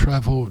Australians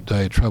travel.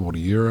 They travel to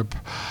Europe.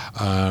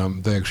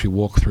 They actually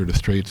walk through the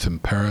streets in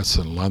Paris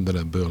and London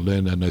and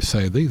Berlin, and they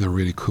say these are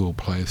really cool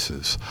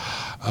places.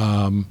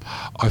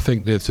 I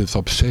think there's this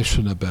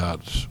obsession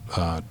about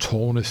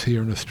tallness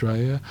here in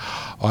Australia.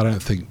 I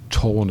don't think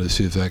tallness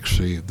is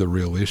actually the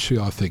real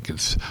issue. I think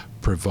it's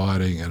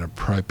providing an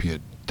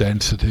appropriate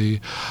density,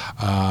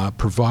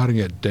 providing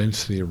a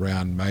density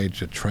around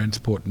major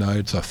transport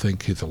nodes, I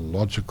think is a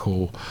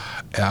logical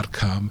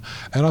outcome.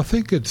 And I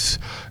think it's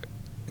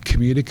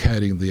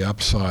communicating the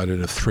upside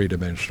in a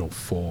three-dimensional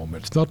form.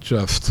 It's not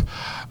just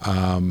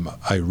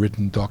a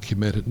written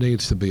document, it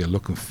needs to be a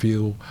look and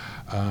feel.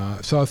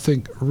 So I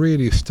think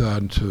really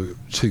starting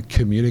to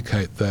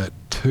communicate that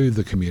to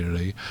the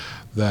community,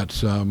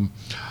 that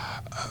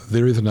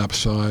there is an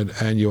upside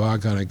and you are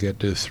going to get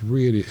this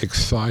really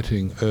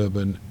exciting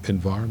urban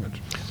environment.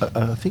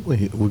 I think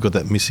we've got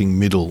that missing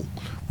middle.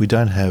 We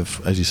don't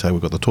have, as you say,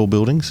 we've got the tall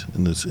buildings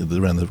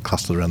around the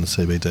cluster around the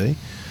CBD,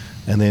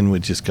 and then it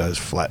just goes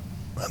flat.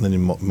 And then you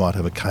might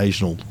have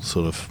occasional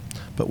sort of,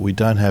 but we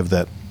don't have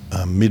that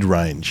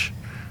mid-range.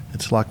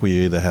 It's like we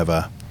either have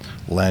a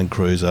Land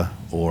Cruiser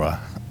or a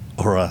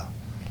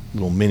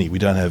little Mini. We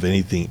don't have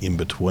anything in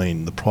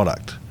between the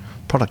product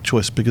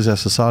choice, because our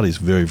society is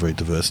very, very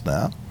diverse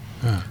now.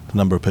 Yeah. The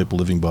number of people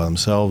living by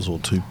themselves or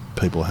two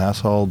people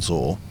households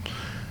or...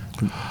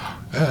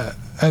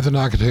 As an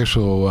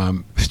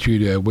architectural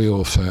studio, we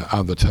also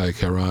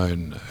undertake our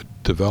own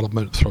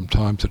developments from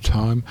time to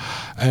time,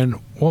 and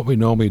what we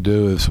normally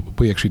do is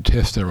we actually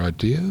test our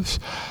ideas.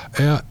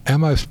 Our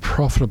most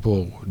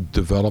profitable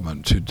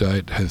development to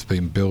date has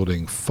been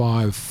building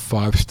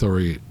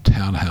five-storey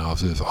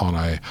townhouses on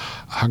a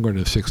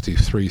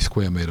 163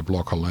 square metre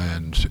block of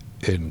land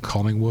in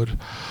Collingwood.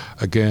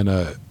 Again,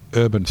 a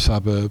urban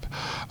suburb,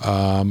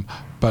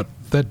 but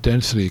that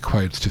density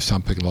equates to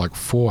something like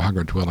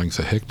 400 dwellings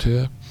a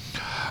hectare.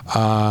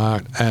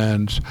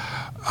 And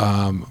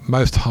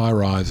most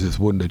high-rises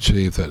wouldn't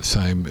achieve that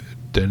same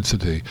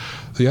density.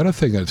 The other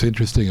thing that's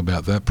interesting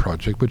about that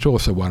project, which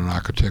also won an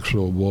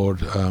architectural award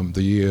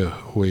the year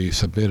we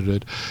submitted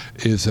it,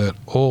 is that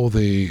all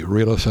the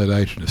real estate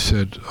agents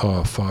said,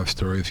 5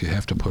 stories, you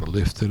have to put a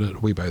lift in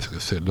it. We basically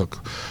said, look,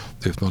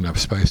 there's not enough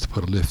space to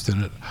put a lift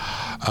in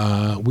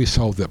it. We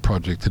solved that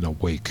project in a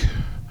week.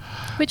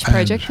 Which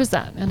project was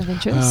that, out of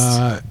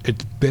interest?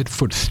 It's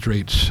Bedford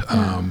Street,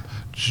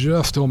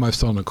 just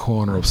almost on the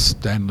corner of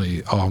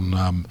Stanley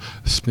on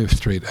Smith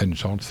Street and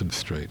Johnson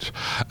Street.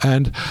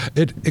 And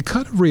it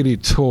kind of really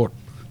taught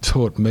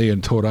me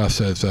and taught us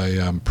as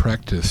a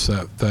practice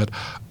that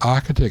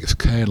architects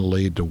can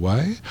lead the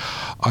way.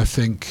 I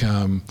think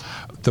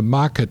the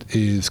market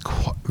is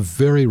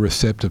very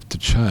receptive to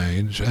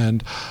change,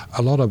 and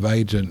a lot of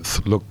agents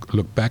look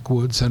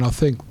backwards, and I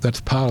think that's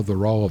part of the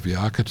role of the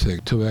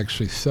architect to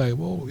actually say,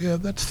 well, yeah,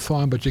 that's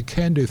fine, but you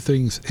can do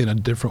things in a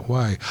different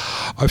way.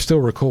 I still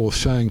recall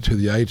saying to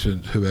the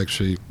agent who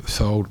actually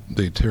sold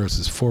the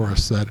terraces for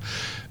us that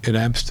in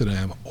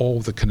Amsterdam,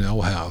 all the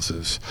canal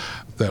houses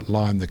that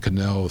line the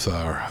canals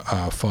are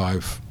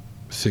 5,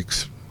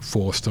 6,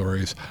 4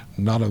 stories.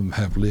 None of them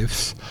have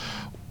lifts.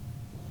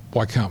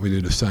 Why can't we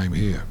do the same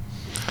here?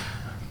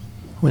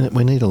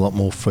 We need a lot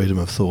more freedom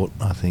of thought,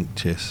 I think,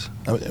 Jess.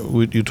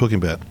 You're talking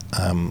about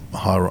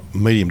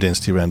medium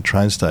density around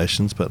train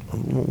stations, but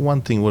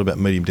one thing, what about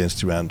medium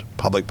density around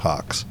public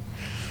parks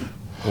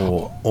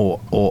or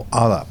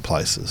other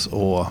places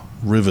or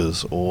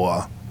rivers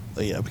or,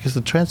 because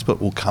the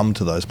transport will come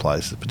to those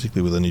places,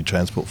 particularly with the new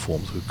transport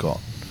forms we've got.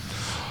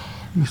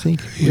 You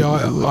think? Yeah,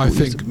 I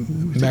think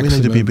we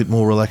need to be a bit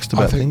more relaxed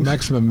about things. I think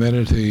maximum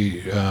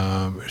amenity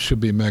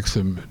should be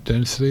maximum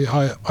density.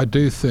 I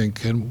do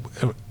think, and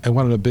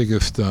one of the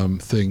biggest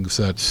things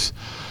that's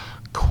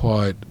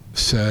quite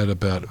sad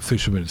about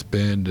Fisherman's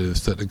Bend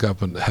is that the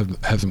government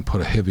hasn't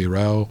put a heavy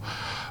rail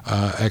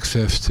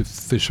access to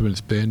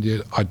Fisherman's Bend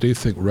yet. I do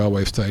think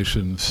railway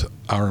stations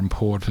are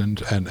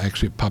important, and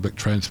actually public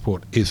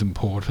transport is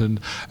important,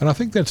 and I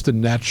think that's the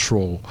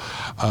natural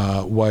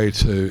way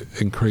to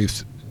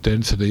increase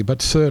density.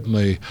 But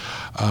certainly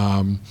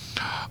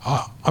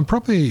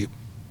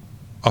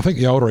I think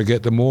the older I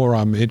get, the more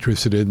I'm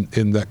interested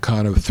in that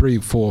kind of 3,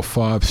 4,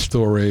 5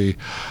 story,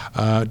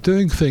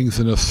 doing things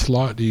in a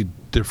slightly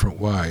different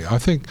way. I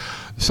think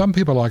some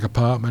people like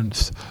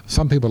apartments,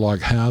 some people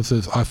like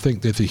houses. I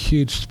think there's a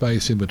huge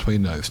space in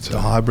between those two. A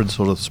hybrid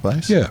sort of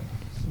space? Yeah.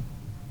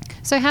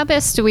 So how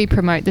best do we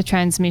promote the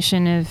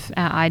transmission of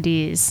our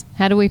ideas?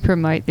 How do we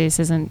promote this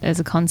as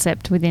a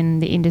concept within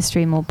the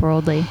industry more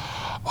broadly?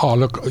 Oh,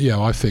 look,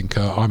 I think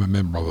I'm a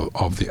member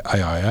of the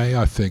AIA.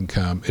 I think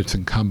it's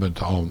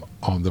incumbent on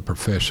the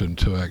profession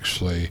to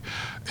actually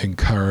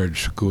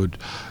encourage good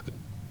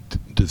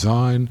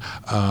design.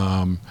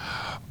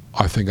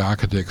 I think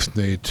architects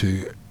need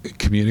to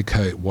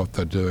communicate what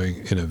they're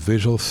doing in a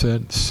visual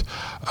sense.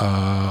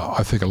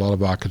 I think a lot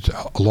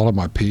of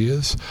my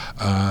peers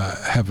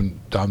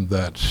haven't done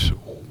that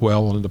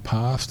well in the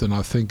past, and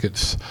I think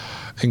it's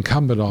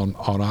incumbent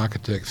on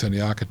architects and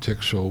the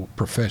architectural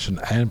profession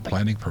and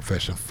planning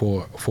profession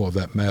for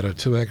that matter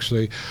to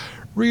actually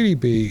really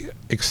be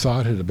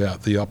excited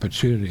about the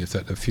opportunities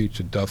that the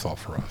future does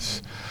offer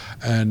us.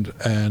 And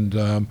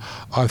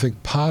I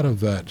think part of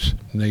that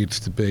needs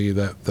to be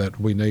that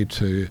we need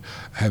to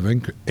have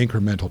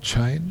incremental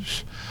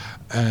change,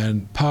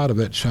 and part of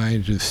that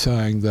change is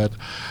saying that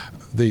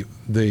the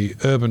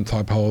urban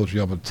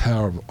typology of a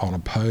tower on a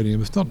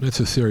podium is not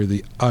necessarily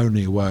the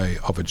only way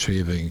of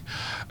achieving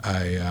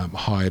a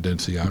higher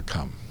density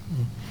outcome.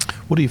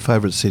 What are your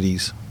favourite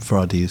cities for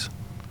ideas?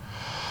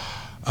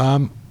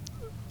 I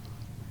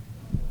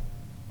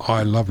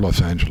love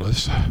Los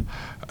Angeles,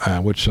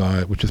 which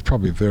is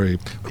probably very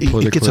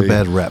politically... It gets a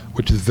bad rap.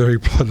 Which is very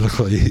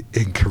politically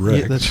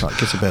incorrect. Yeah, that's right. It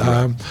gets a bad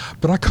rap.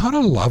 But I kind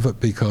of love it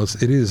because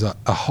it is a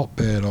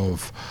hotbed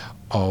of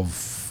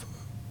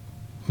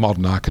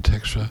modern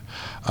architecture.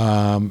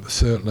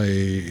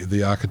 Certainly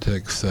the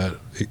architects that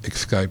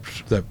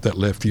escaped, that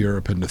left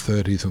Europe in the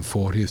 30s and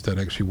 40s, that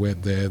actually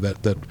went there,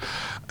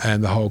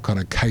 and the whole kind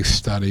of case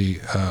study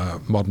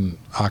modern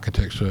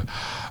architecture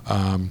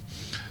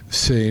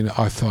scene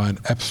I find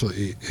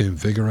absolutely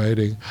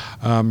invigorating.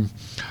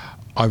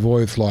 I've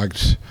always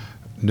liked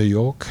New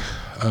York,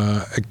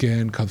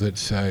 again, because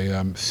it's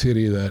a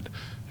city that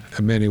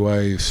in many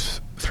ways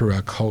through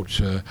our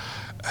culture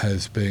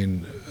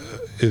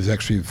is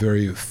actually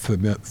very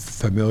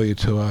familiar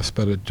to us,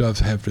 but it does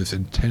have this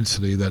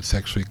intensity that's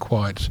actually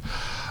quite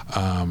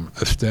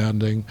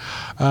astounding.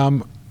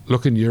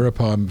 Look, in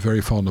Europe, I'm very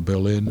fond of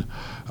Berlin.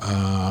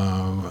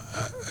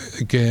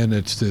 Again,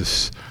 it's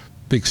this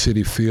big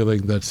city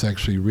feeling that's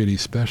actually really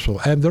special.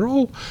 And they're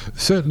all,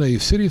 certainly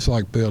cities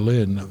like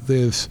Berlin,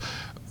 there's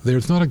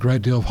not a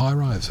great deal of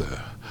high-rise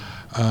there.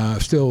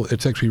 Still,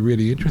 it's actually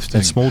really interesting.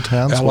 And small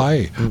towns?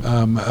 LA,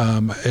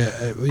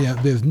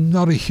 there's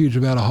not a huge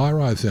amount of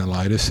high-rise in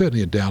LA. There's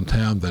certainly a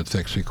downtown that's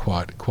actually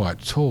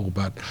quite tall,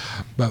 but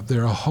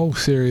there are a whole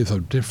series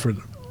of different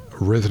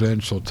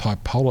residential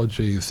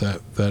typologies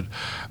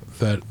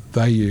that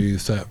they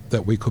use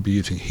that we could be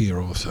using here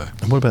also.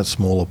 And what about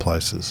smaller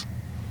places?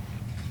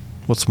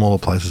 What smaller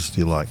places do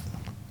you like?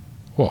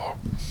 Well,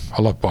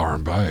 I love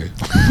Byron Bay.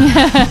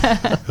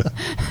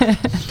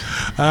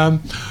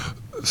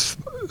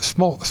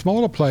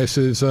 Smaller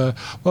places. I've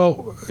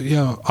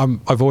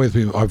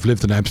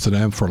lived in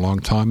Amsterdam for a long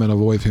time, and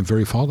I've always been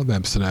very fond of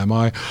Amsterdam.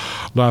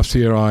 Last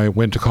year I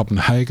went to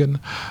Copenhagen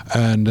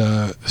and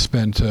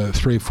spent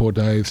 3-4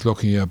 days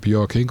looking at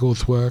Björk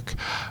Ingels' work,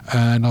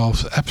 and I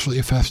was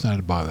absolutely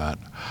fascinated by that.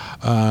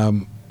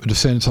 The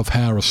sense of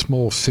how a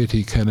small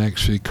city can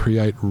actually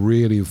create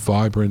really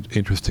vibrant,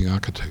 interesting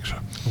architecture.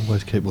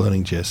 Always keep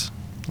learning, Jess.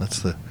 That's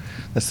the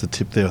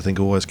tip there. I think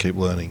always keep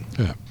learning.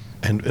 Yeah.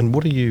 And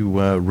what are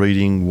you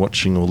reading,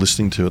 watching, or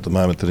listening to at the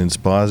moment that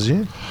inspires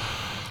you?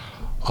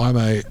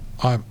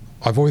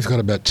 I've always got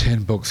about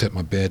 10 books at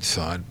my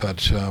bedside,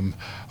 but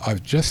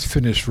I've just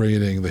finished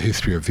reading The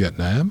History of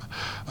Vietnam,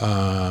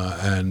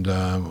 and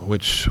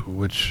which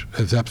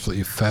has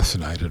absolutely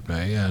fascinated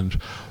me. And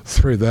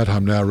through that,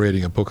 I'm now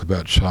reading a book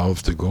about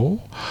Charles de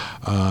Gaulle.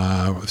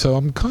 So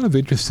I'm kind of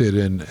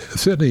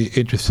certainly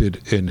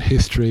interested in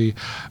history,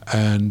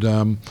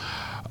 and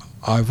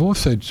I've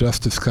also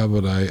just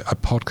discovered a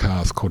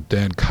podcast called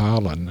Dan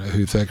Carlin,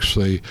 who's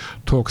actually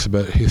talks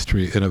about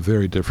history in a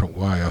very different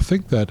way. I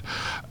think that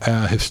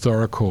our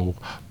historical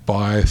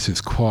bias is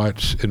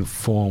quite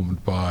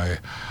informed by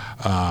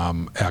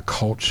our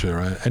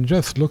culture, and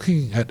just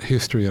looking at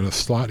history in a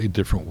slightly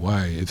different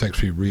way is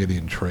actually really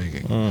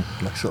intriguing.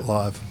 Makes it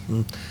live.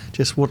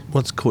 Jess,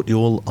 what's caught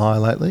your eye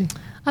lately?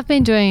 I've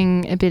been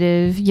doing a bit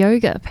of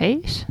yoga,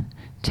 Pete,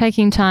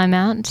 taking time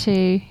out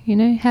to,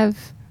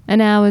 have an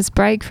hour's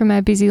break from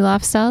our busy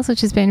lifestyles, which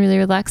has been really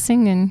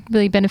relaxing and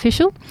really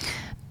beneficial.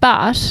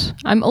 But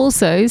I'm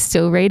also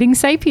still reading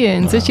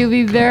Sapiens, which you'll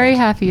be very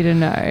happy to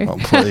know. Oh,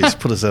 please,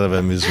 put us out of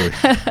our misery.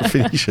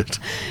 Finish it.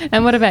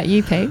 And what about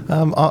you, Pete?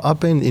 I've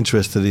been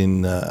interested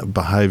in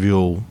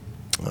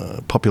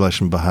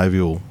population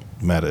behavioural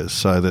matters,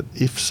 so that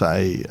if,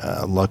 say,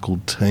 a local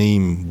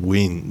team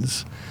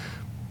wins,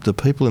 the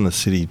people in the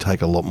city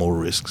take a lot more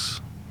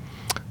risks.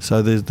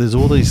 So there's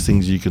all these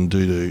things you can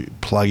do to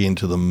plug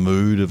into the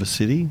mood of a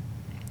city,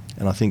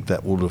 and I think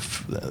that would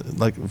have,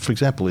 like, for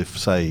example, if,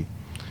 say,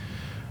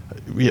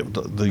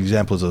 the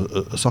example is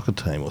a soccer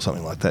team or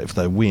something like that, if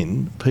they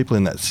win, people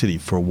in that city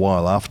for a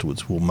while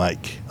afterwards will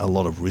make a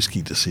lot of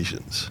risky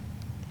decisions.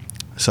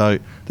 So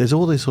there's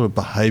all these sort of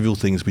behavioural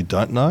things we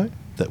don't know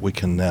that we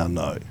can now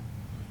know.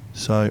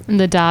 So And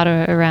the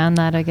data around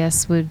that, I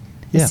guess, would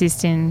Yeah.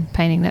 assist in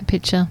painting that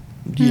picture.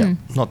 yeah,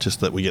 not just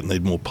that we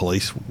need more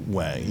police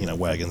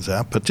wagons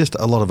out, but just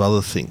a lot of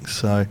other things.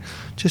 So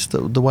just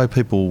the way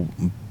people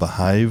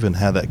behave and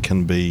how that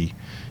can be,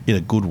 in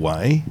a good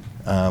way,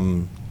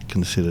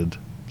 considered.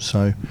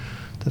 So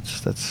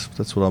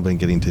that's what I've been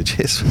getting to,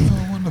 Jess.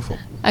 Oh, wonderful.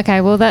 Okay,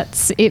 well,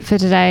 that's it for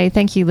today.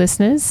 Thank you,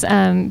 listeners.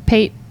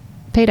 Pete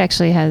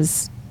actually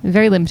has a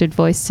very limited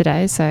voice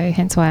today, so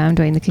hence why I'm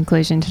doing the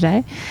conclusion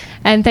today.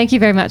 And thank you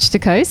very much to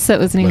Coast. That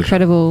was an Pleasure.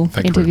 incredible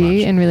Thank you very interview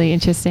much. and really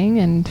interesting.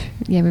 And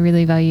yeah, we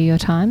really value your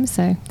time.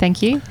 So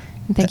thank you.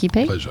 And thank you,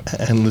 Pete. Pleasure.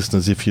 And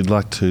listeners, if you'd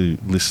like to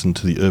listen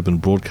to the Urban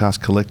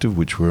Broadcast Collective,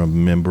 which we're a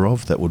member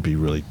of, that would be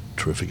really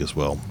terrific as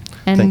well.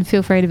 And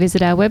feel free to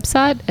visit our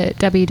website at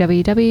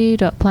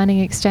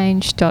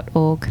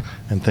www.planningexchange.org.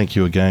 And thank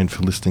you again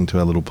for listening to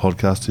our little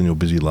podcast in your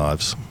busy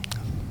lives.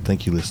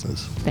 Thank you,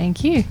 listeners.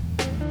 Thank you.